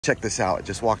Check this out. I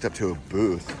just walked up to a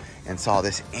booth and saw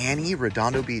this Annie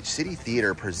Redondo Beach City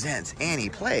Theater presents Annie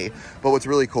play. But what's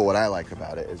really cool, what I like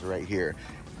about it is right here,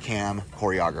 Cam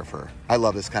choreographer. I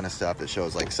love this kind of stuff that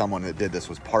shows like someone that did this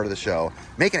was part of the show,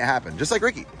 making it happen, just like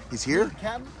Ricky. He's here.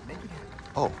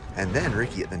 Oh, and then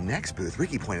Ricky at the next booth,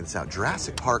 Ricky pointed this out,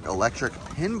 Jurassic Park electronic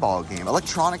pinball game.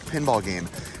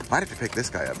 Might have to pick this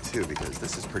guy up too because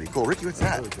this is pretty cool. Ricky, what's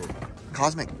that? Really cool.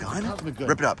 Cosmic gun? Cosmic gun.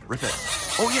 Rip it up, rip it.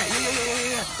 Oh yeah.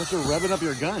 That's you're revving up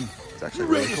your gun. It's actually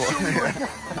really cool.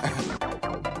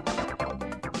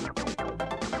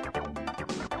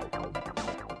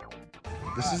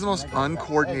 This is the most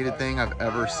uncoordinated thing I've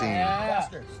ever seen.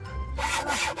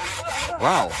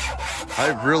 Wow.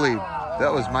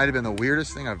 Might have been the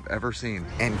weirdest thing I've ever seen.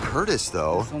 And Curtis,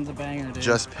 though, this one's a banger, dude.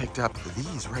 Just picked up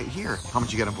these right here. How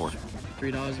much you get them for?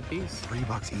 $3 a piece.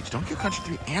 $3 each. Don't get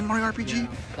Country 3 and Mario RPG? Yeah,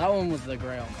 that one was the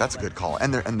grail. That's a good call.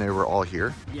 And they were all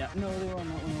here? Yeah, no, they were on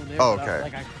that one over there. Oh,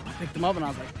 okay. I picked them up and I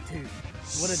was like, dude,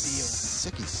 what a deal.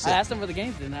 Sicky sick. I asked them for the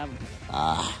games, didn't have them.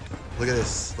 Look at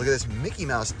this. Look at this Mickey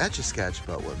Mouse Etch-a-Sketch,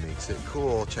 but what makes it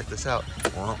cool, check this out.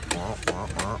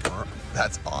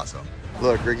 That's awesome.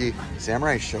 Look, Ricky,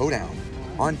 Samurai Showdown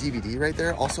on DVD right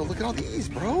there. Also, look at all these,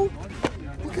 bro.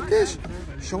 Look at this.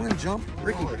 Shonen Jump.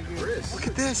 Ricky, look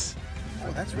at this.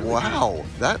 Oh, that's really wow.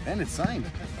 Cool. And it's signed.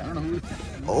 I don't know who.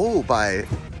 Oh, by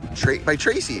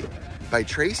Tracy.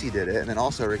 Tracy did it. And then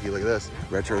also, Ricky, look at this.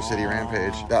 Retro City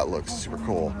Rampage. That looks super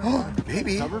cool.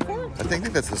 Baby. I think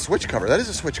that's the Switch cover. That is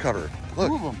a Switch cover. Look.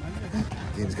 Two of them.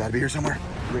 Game's got to be here somewhere.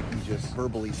 Ricky just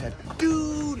verbally said,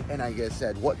 dude. And I just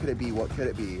said, what could it be? What could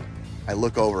it be? I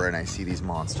look over and I see these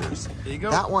monsters. There you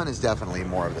go. That one is definitely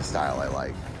more of the style I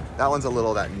like. That one's a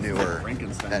little that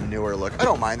newer look. I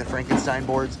don't mind the Frankenstein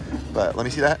boards, but let me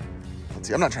see that. Let's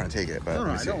see. I'm not trying to take it, but no,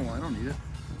 I don't need it.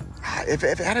 If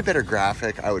it had a better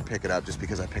graphic, I would pick it up just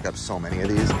because I pick up so many of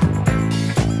these.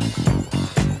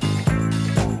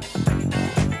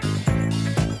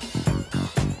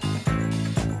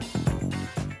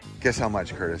 Guess how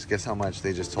much, Curtis? Guess how much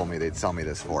they just told me they'd sell me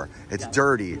this for? It's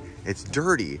dirty,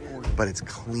 but it's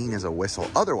clean as a whistle.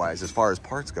 Otherwise, as far as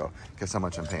parts go, guess how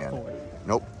much I'm paying?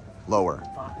 Nope, lower.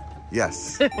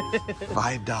 Yes,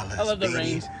 $5. I love the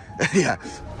range. Yeah.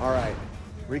 All right,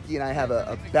 Ricky and I have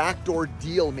a backdoor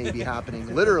deal maybe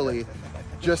happening, literally,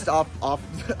 just off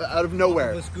out of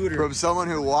nowhere. From someone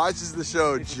who watches the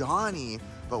show, Johnny.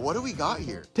 But what do we got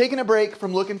here? Taking a break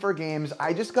from looking for games,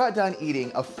 I just got done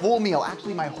eating a full meal.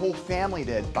 Actually, my whole family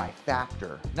did by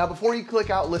Factor. Now, before you click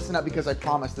out, listen up because I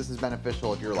promise this is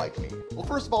beneficial if you're like me. Well,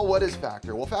 first of all, what is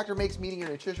Factor? Well, Factor makes meeting your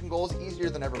nutrition goals easier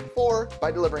than ever before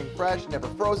by delivering fresh, never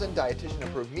frozen,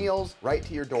 dietitian-approved meals right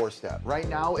to your doorstep. Right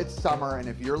now, it's summer, and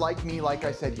if you're like me, like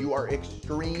I said, you are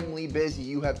extremely busy.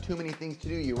 You have too many things to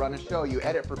do. You run a show, you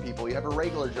edit for people, you have a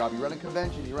regular job, you run a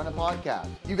convention, you run a podcast.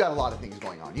 You got a lot of things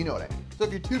going on. You know what I mean. So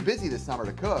if you're too busy this summer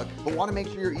to cook, but want to make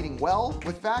sure you're eating well,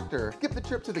 with Factor, skip the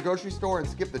trip to the grocery store and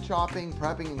skip the chopping,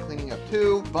 prepping, and cleaning up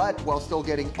too, but while still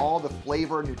getting all the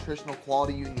flavor and nutritional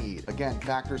quality you need. Again,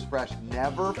 Factor's fresh,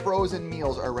 never frozen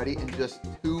meals are ready in just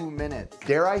 2 minutes.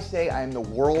 Dare I say I am the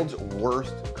world's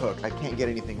worst cook. I can't get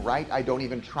anything right. I don't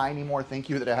even try anymore. Thank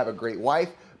you that I have a great wife.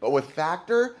 But with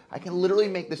Factor, I can literally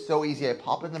make this so easy. I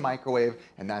pop it in the microwave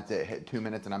and that's it. Hit 2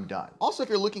 minutes and I'm done. Also, if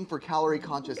you're looking for calorie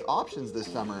conscious options this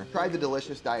summer, try the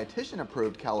delicious dietitian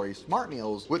approved calorie smart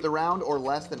meals with around or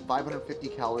less than 550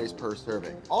 calories per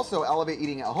serving. Also, elevate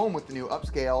eating at home with the new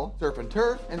upscale Surf and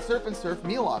Turf and Surf and Surf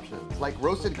meal options like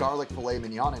roasted garlic filet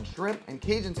mignon and shrimp and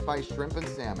Cajun spice shrimp and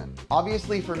salmon.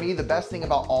 Obviously for me, the best thing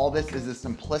about all this is the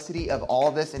simplicity of all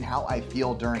this and how I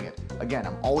feel during it. Again,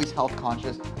 I'm always health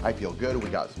conscious. I feel good. We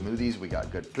got smoothies, we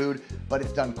got good food, but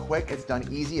it's done quick, it's done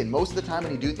easy, and most of the time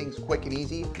when you do things quick and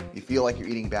easy, you feel like you're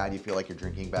eating bad, you feel like you're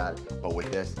drinking bad, but with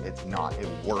this, it's not. It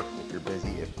works if you're busy,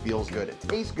 it feels good, it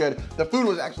tastes good. The food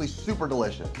was actually super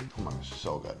delicious. Oh my, it's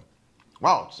so good.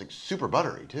 Wow, it's like super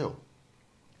buttery too.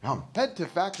 Yum. Head to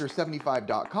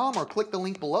factor75.com or click the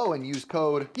link below and use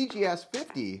code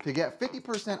PGS50 to get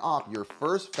 50% off your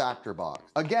first Factor box.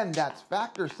 Again, that's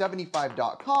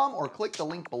factor75.com or click the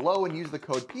link below and use the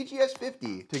code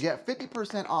PGS50 to get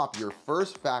 50% off your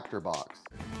first Factor box.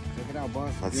 Check it out,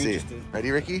 boss. Let's see. Ready,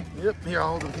 Ricky? Yep. Here,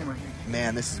 I'll hold the camera.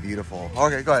 Man, this is beautiful.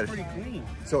 Okay, go ahead. Pretty clean.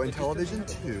 So in television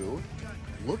 2,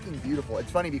 looking beautiful.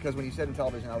 It's funny because when you said in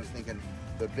television, I was thinking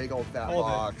the big old fat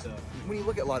box. When you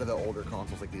look at a lot of the older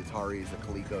consoles like the Ataris, the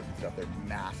Colecos and stuff, they're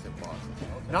massive boxes.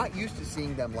 Not used to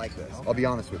seeing them like this. I'll be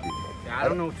honest with you. Yeah, I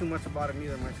don't know too much about them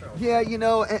either myself. Yeah, you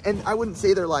know, and I wouldn't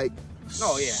say they're like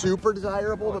super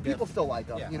desirable, but people still like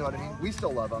them. Yeah. You know what I mean? We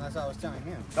still love them. That's what I was telling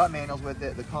him. Got manuals with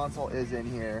it. The console is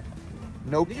in here.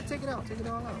 No, You can take it out. Take it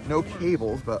all out. no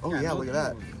cables, but oh yeah, no look at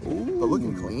that. Ooh, but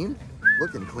looking clean.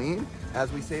 Looking clean.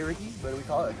 As we say, Ricky, what do we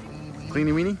call it?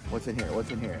 Cleany weenie? What's in here?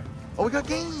 What's in here? Oh, we got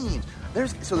games.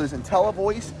 There's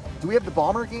IntelliVoice. Do we have the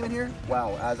Bomber game in here?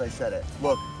 Wow, as I said it.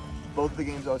 Look, both the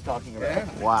games I was talking about.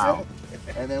 Yeah. Wow.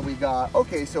 And then we got,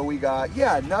 okay, so we got,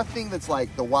 yeah, nothing that's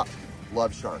like the what.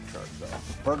 Love Shark though.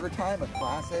 Burger Time, a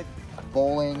classic.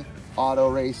 Bowling, auto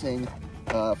racing,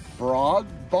 Frog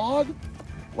Bog.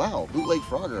 Wow, Bootleg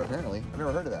Frogger, apparently. I've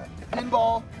never heard of that.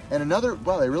 Pinball, and another,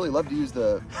 wow, they really love to use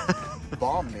the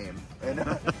bomb name and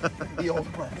the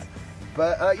old ones.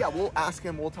 But yeah, we'll ask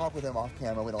him, we'll talk with him off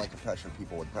camera. We don't like to pressure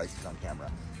people with prices on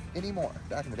camera anymore.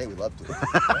 Back in the day, we loved to.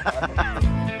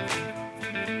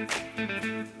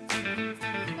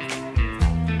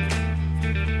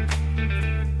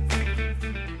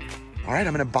 All right,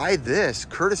 I'm gonna buy this.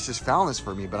 Curtis just found this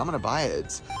for me, but I'm gonna buy it.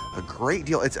 It's a great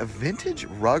deal. It's a vintage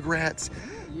Rugrats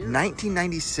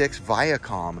 1996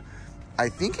 Viacom. I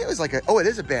think it was like a, oh, it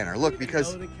is a banner. Look,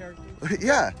 because,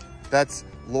 yeah, that's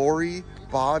Lori,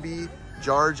 Bobby,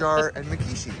 Jar Jar, and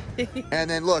Mikishi. And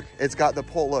then look, it's got the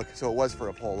pole. Look, so it was for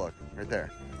a pole. Look, right there.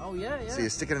 Oh, yeah, yeah. So you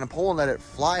stick it in a pole and let it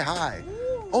fly high.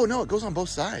 Ooh. Oh, no, it goes on both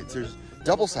sides. There's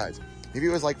double sides. Maybe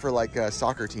it was like for like a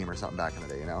soccer team or something back in the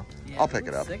day, you know? Yeah, I'll pick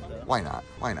it up. Sick, why not?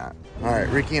 Why not? All right,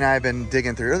 Ricky and I have been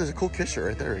digging through. Oh, there's a cool Kiss shirt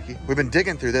right there, Ricky. We've been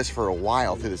digging through this for a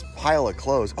while, through this pile of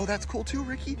clothes. Oh, that's cool too,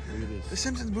 Ricky. The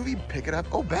Simpsons movie, pick it up.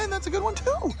 Oh, Ben, that's a good one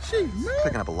too.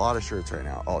 Picking up a lot of shirts right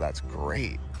now. Oh, that's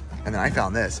great. And then I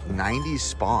found this 90s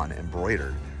Spawn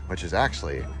embroidered, which is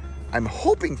actually, I'm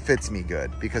hoping fits me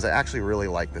good because I actually really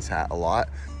like this hat a lot.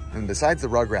 And besides the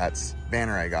Rugrats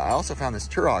banner I got, I also found this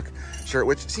Turok shirt,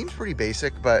 which seems pretty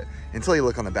basic, but until you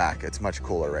look on the back, it's much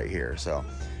cooler right here. So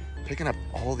picking up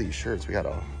all these shirts, we got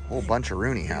a whole bunch of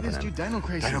Rooney happening. Dude, Dino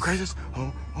Crisis. Dino Crisis.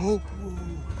 Oh, oh,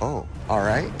 oh. All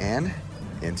right, and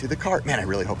into the cart. Man, I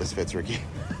really hope this fits, Ricky.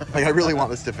 Like, I really want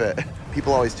this to fit.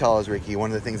 People always tell us, Ricky,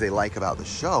 one of the things they like about the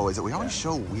show is that we always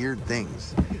show weird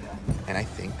things. And I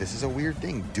think this is a weird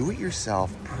thing.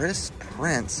 Do-it-yourself, Prince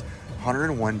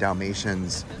 101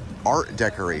 Dalmatians art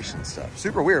decoration stuff.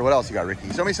 Super weird. What else you got,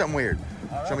 Ricky? Show me something weird.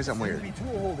 Show me something weird.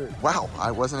 Tool holder. Wow, I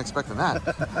wasn't expecting that.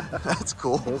 That's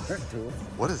cool.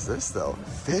 What is this though?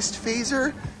 Fist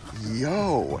phaser?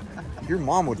 Yo, your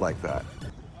mom would like that.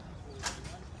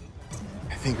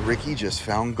 I think Ricky just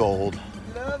found gold.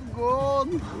 Love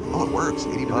gold. Oh, it works.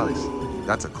 80 bucks.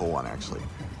 That's a cool one, actually.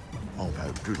 Oh,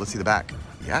 dude, let's see the back.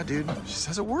 Yeah, dude. She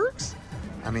says it works.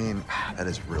 I mean, that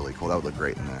is really cool. That would look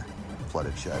great in the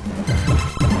flooded shed.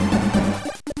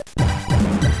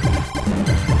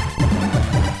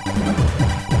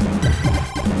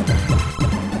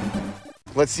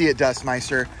 Let's see it,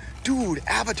 Dustmeister. Dude,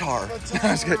 Avatar.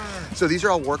 That's good. So these are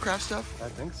all Warcraft stuff? I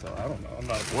think so. I don't know. I'm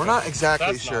not. We're not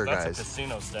exactly sure, that's guys. A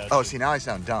casino statue. Oh, see, now I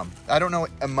sound dumb. I don't know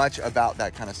much about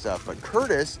that kind of stuff. But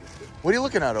Curtis, what are you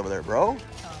looking at over there, bro?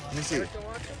 Let me see. So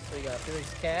you got Felix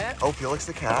the cat. Oh, Felix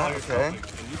the cat. Okay.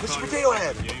 Mr. Potato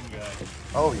Head.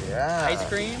 Oh yeah. Ice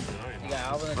cream. You got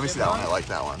Alvin the Let me see that one. I like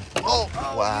that one. Oh,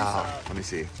 wow. Let me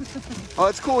see. Oh,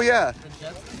 that's cool. Yeah.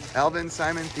 Alvin,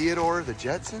 Simon, Theodore, the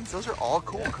Jetsons. Those are all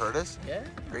cool, Curtis. Yeah.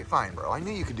 Great find, bro. I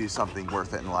knew you could do something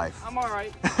worth it in life. I'm all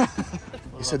right.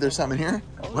 You said there's some in here?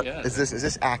 Oh, what, yeah. Is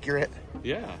this accurate?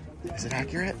 Yeah. Is it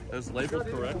accurate? It was labeled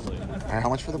correctly. All right, how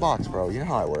much for the box, bro? You know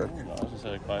how I work. I was just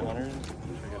like 500.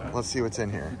 Let's see what's in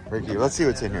here. Ricky, let's see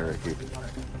what's in here, Ricky.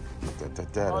 No,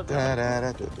 go ahead, go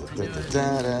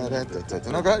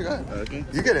ahead. Okay.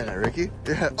 You get in there, Ricky.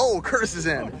 Yeah. Oh, Curtis is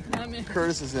in.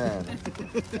 Curtis is in.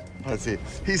 Let's see.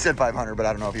 He said 500, but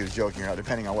I don't know if he was joking or not,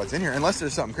 depending on what's in here. Unless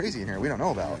there's something crazy in here we don't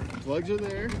know about. Plugs are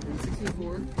there.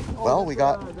 64. Well, we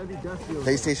got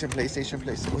PlayStation.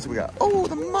 What's we got? Oh,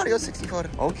 the Mario 64.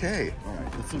 Okay. All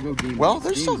right, let's still go games. Well,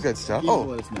 there's still good stuff.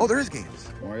 Oh, there is games.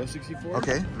 Mario 64.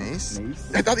 Okay, Mace.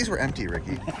 I thought these were empty,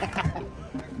 Ricky.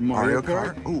 Mario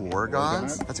Kart. Ooh, War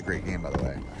Gods. That's a great game, by the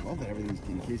way. I love that everything's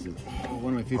in cases.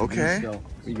 One of my favorite games still.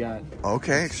 We got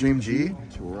Extreme G.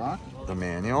 Turok. The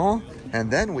manual. And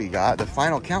then we got the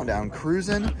final countdown,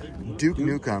 Cruisin', Duke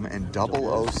Nukem, and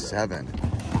 007.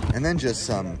 And then just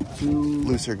some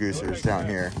looser goosers down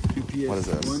here. What is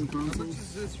this?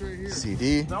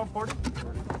 CD.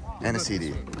 And a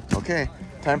CD. Okay,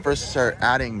 time for us to start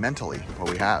adding mentally what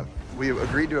we have. We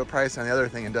agreed to a price on the other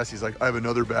thing, and Dusty's like, I have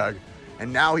another bag.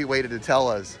 And now he waited to tell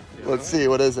us. Let's see,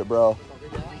 what is it, bro?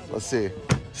 Let's see.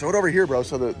 Show it over here, bro,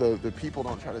 so the people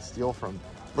don't try to steal from.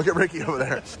 Look at Ricky over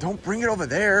there. Don't bring it over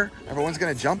there. Everyone's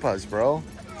gonna jump us, bro.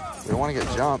 We don't want to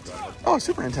get jumped. Oh,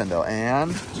 Super Nintendo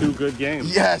and 2 good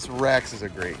games. yes, Rex is a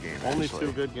great game. Only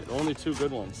actually. only 2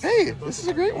 good ones. Hey, this is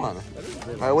a great one.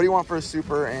 All right, what do you want for a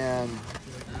Super and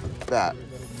that?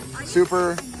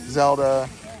 Super, Zelda,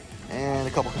 and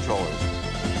a couple controllers.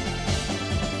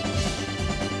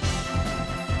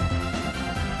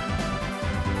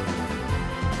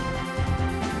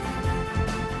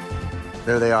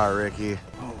 There they are, Ricky.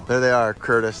 There they are,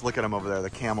 Curtis. Look at them over there,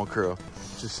 the camel crew.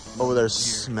 Just over there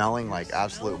smelling like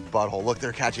absolute butthole. Look,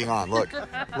 they're catching on. Look,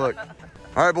 look.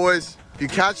 All right, boys. If you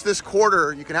catch this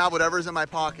quarter, you can have whatever's in my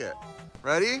pocket.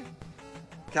 Ready?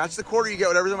 Catch the quarter, you get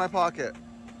whatever's in my pocket.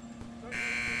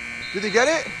 Did you get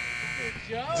it?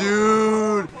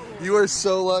 Dude, you are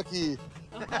so lucky.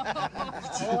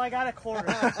 Well, I got a quarter.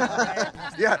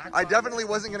 Yeah, I definitely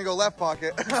wasn't gonna go left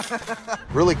pocket.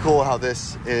 Really cool how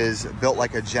this is built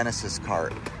like a Genesis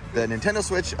cart. The Nintendo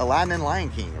Switch Aladdin and Lion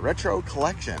King retro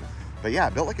collection. But yeah,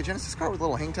 built like a Genesis cart with a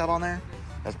little hang tab on there.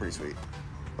 That's pretty sweet.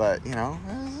 But you know,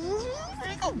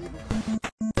 pretty cool.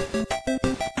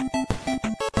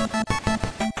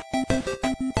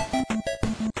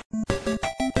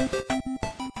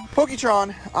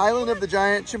 Poketron, Island of the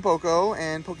Giant Chimpoko,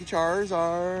 and Pokechars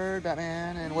are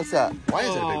Batman, and what's that? Why is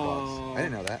it a big box? I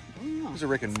didn't know that. There's a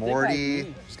Rick and Morty.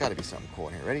 There's gotta be something cool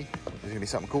in here. Ready? There's gonna be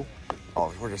something cool.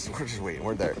 Oh, we're just waiting.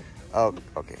 We're there. Oh,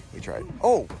 okay, we tried.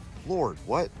 Oh, Lord,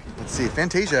 what? Let's see.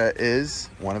 Fantasia is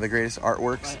one of the greatest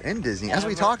artworks in Disney, as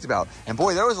we talked about. And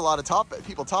boy, there was a lot of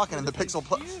people talking in the Pixel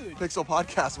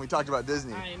podcast when we talked about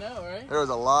Disney. I know, right? There was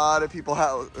a lot of people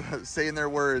saying their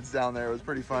words down there. It was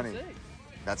pretty funny.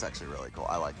 That's actually really cool.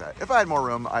 I like that. If I had more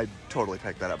room, I'd totally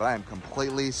pick that up. But I am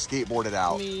completely skateboarded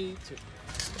out. Me too.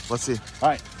 Let's see. All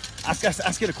right, ask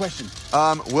it a question.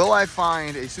 Will I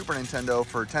find a Super Nintendo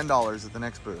for $10 at the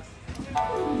next booth?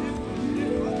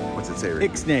 What's it say,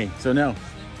 Rick? Ixnay, so no.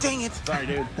 Dang it. Sorry,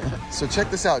 dude. So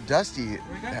check this out. Dusty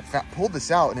pulled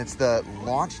this out, and it's the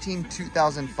Launch Team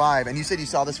 2005. And you said you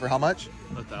saw this for how much?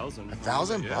 1,000.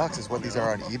 $1,000 is what these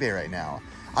are on eBay right now.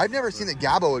 I've never seen that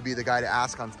Gabbo would be the guy to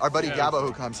ask on. Our buddy Gabbo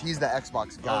who comes, he's the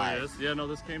Xbox guy. Oh, yes. Yeah, no,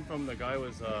 this came from the guy who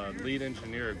was lead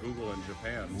engineer at Google in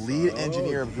Japan. Lead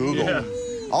engineer of Google. Yeah.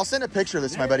 I'll send a picture of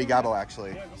this to my buddy Gabbo,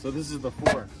 actually. So this is the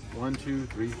 4. 1, 2,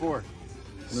 3, 4. And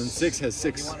then 6 has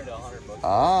 6.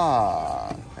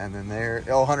 Ah, and then there,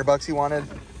 oh, $100 he wanted.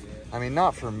 I mean,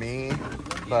 not for me,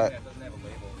 but,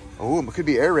 oh, it could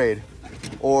be Air Raid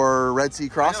or Red Sea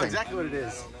Crossing. I know exactly what it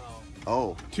is.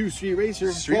 Oh. 2 Street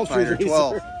Racer, Street 12 Fighter Street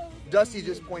 12. Racer. Dusty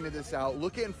just pointed this out.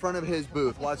 Look at in front of his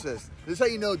booth. Watch this. This is how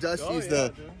you know Dusty's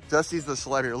Dusty's the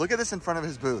celeb here. Look at this in front of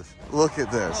his booth. Look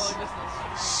at this.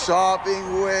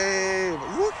 Shopping wave.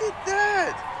 Look at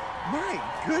that. My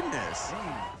goodness.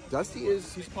 Dusty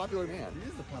he's a popular man.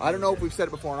 I don't know if we've said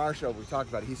it before on our show, but we've talked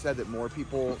about it. He said that more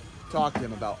people talk to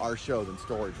him about our show than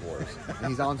Storage Wars. And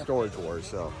he's on Storage Wars,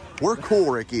 so. We're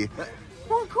cool, Ricky.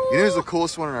 We're cool. You know who's the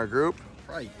coolest one in our group?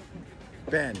 Right.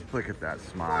 Ben. Look at that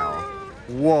smile.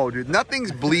 Whoa, dude.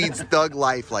 Nothing's bleeds thug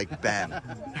life like Ben.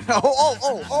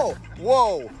 Oh,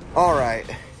 whoa. All right.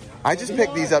 I just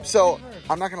picked these up. So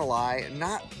I'm not going to lie.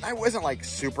 I wasn't like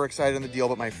super excited on the deal,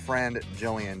 but my friend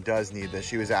Jillian does need this.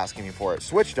 She was asking me for it.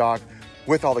 Switch dock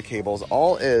with all the cables.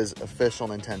 All is official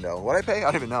Nintendo. What'd I pay?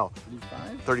 I don't even know.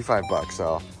 35 bucks.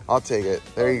 So I'll take it.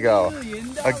 There you go.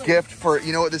 A gift for,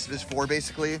 you know what this is for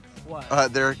basically?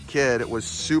 What? Their kid was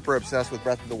super obsessed with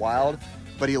Breath of the Wild,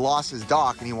 but he lost his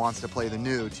dock and he wants to play the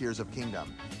new Tears of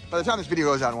Kingdom. By the time this video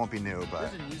goes out, it won't be new,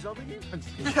 but... There's a new Zelda game?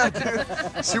 Yeah,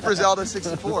 dude. Super Zelda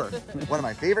 64. One of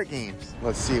my favorite games.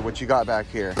 Let's see what you got back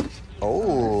here.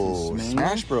 Oh,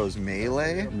 Smash Bros.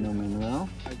 Melee. No.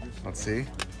 Let's see.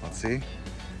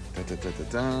 Good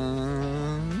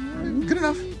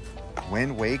enough.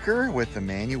 Wind Waker with the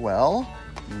Manuel.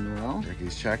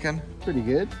 Ricky's checking. Pretty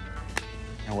good.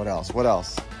 And what else?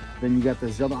 Then you got the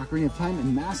Zelda Ocarina of Time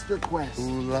and Master Quest.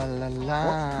 Ooh la la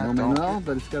la. Oh, no,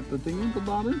 but it's got the thing at the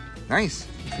bottom. Nice.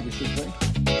 Let's see what it should play.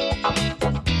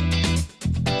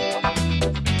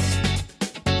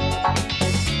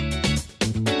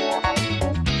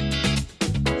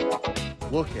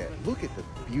 Look at the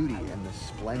beauty and the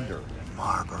splendor.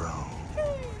 Marlboro.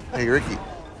 Hey, Ricky.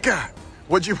 God,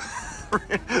 what'd you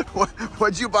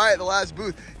buy at the last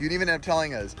booth? You didn't even end up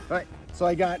telling us. All right, so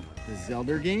I got the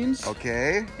Zelda games.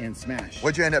 Okay. And Smash.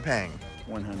 What'd you end up paying?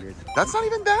 100. That's not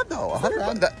even bad though.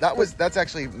 100. That's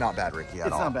actually not bad, Ricky.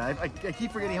 At all. It's not bad. I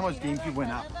keep forgetting how much GameCube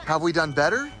went up. Have we done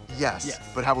better? Yes.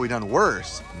 But have we done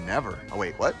worse? Never. Oh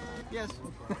wait, what? Yes.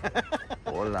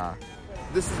 Hola.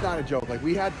 This is not a joke. Like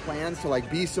we had plans to like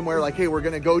be somewhere like, hey, we're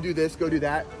gonna go do this, go do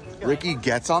that. Ricky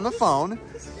gets on the phone,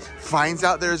 finds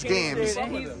out there's games.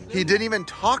 He didn't even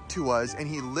talk to us, and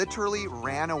he literally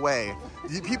ran away.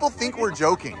 People think we're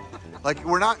joking. Like,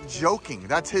 we're not joking.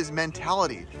 That's his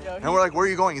mentality. And we're like, where are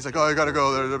you going? He's like, oh, I gotta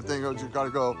go. There's everything. You gotta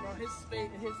go.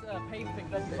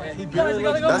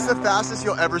 That's the fastest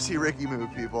you'll ever see Ricky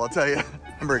move, people, I'll tell you.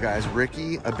 Remember, guys,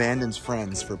 Ricky abandons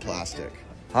friends for plastic.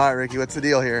 All right, Ricky, what's the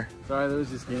deal here? Sorry, there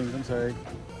was just games. I'm sorry.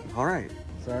 All right.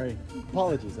 Sorry.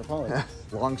 Apologies.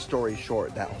 Long story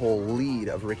short, that whole lead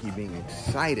of Ricky being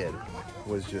excited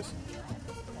was just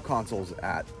consoles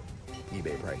at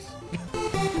eBay price.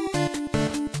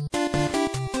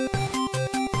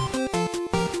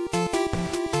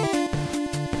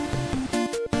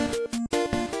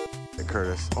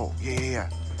 Curtis. Oh, yeah.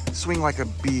 Swing like a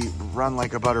bee, run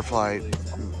like a butterfly,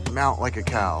 mount like a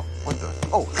cow. What the?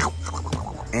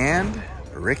 Oh. And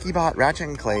Ricky bought Ratchet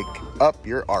and Clank up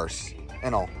your arse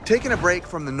and all. Taking a break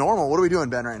from the normal. What are we doing,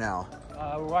 Ben, right now?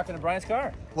 We're walking to Brian's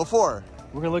car. What for?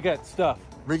 We're gonna look at stuff.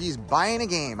 Ricky's buying a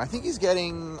game. I think he's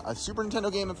getting a Super Nintendo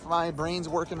game if my brain's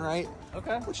working right.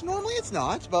 Okay. Which normally it's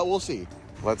not, but we'll see.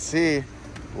 Let's see.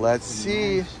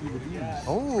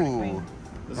 Oh.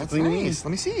 That's nice.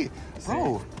 Let me see.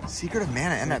 Oh, Secret of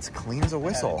Mana, and that's clean as a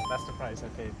whistle. That's the price.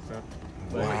 Okay. So.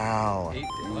 Wow.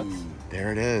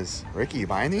 There it is. Ricky, you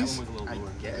buying these? I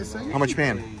guess. How much you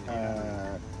paying?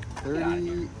 30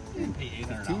 and 15,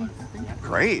 I think.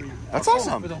 Great. That's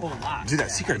awesome. Dude,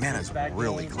 that Secret of Mana is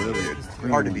really clean, dude.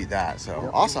 Hard to beat that, so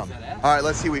awesome. All right,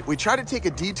 let's see. We tried to take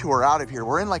a detour out of here.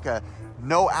 We're in like a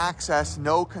no access,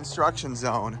 no construction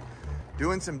zone.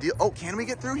 Doing some deal. Oh, can we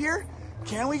get through here?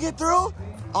 Can we get through?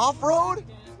 Off-road?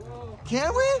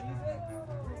 Can we?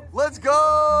 Let's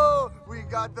go! We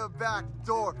got the back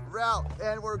door route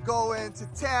and we're going to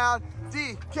town.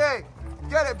 DK,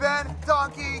 get it, Ben?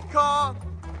 Donkey Kong,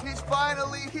 he's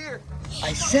finally here.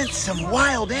 I sense some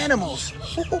wild animals.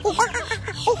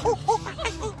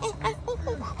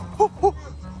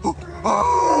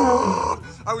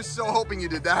 I was so hoping you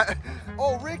did that.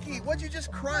 Oh, Ricky, what'd you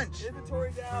just crunch?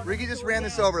 Inventory down. Ricky just ran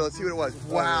this over. Let's see what it was.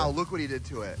 Wow, look what he did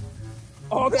to it.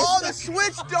 Oh, the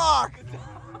Switch dock!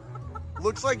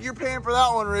 Looks like you're paying for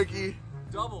that one, Ricky.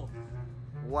 Double.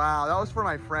 Wow, that was for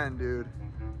my friend, dude.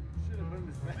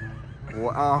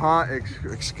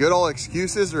 Good old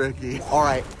excuses, Ricky. All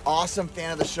right, awesome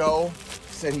fan of the show.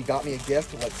 Said he got me a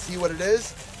gift. Let's see what it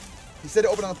is. He said to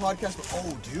open on the podcast, but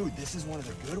oh, dude, this is one of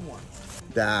the good ones.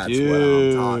 That's what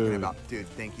I'm talking about. Dude,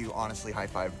 thank you. Honestly, high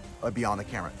five beyond the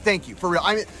camera. Thank you, for real.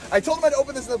 I mean, I told him I'd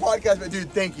open this in the podcast, but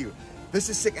dude, thank you. This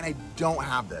is sick, and I don't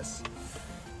have this.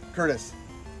 Curtis,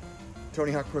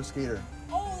 Tony Hawk Pro Skater.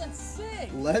 Oh, that's sick.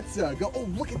 Let's go. Oh,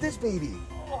 look at this baby.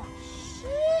 Oh,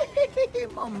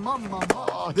 shit. Mama.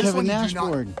 This Kevin one Nash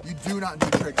board. You do not do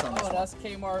tricks on this one. That's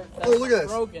Kmart. That's look at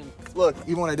this. Broken. Look,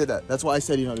 even when I did that, that's why I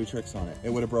said you don't do tricks on it.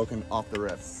 It would have broken off the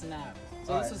rip. Snap.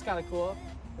 So this is kind of cool.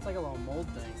 It's like a little mold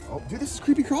thing. Oh, dude, this is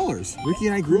creepy crawlers. Ricky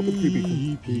and I grew up with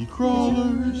creepy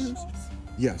crawlers.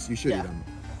 Yes, you should eat them.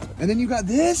 And then you got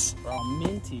this. They're all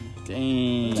minty.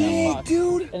 Dang,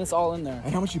 dude. And it's all in there.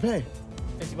 And how much you pay?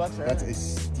 $50, right? That's a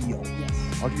steal. Yes.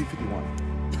 I'll give you 51.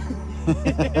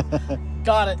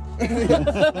 Got it.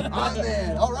 I'm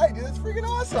in. All right, dude, that's freaking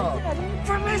awesome.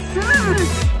 For my son.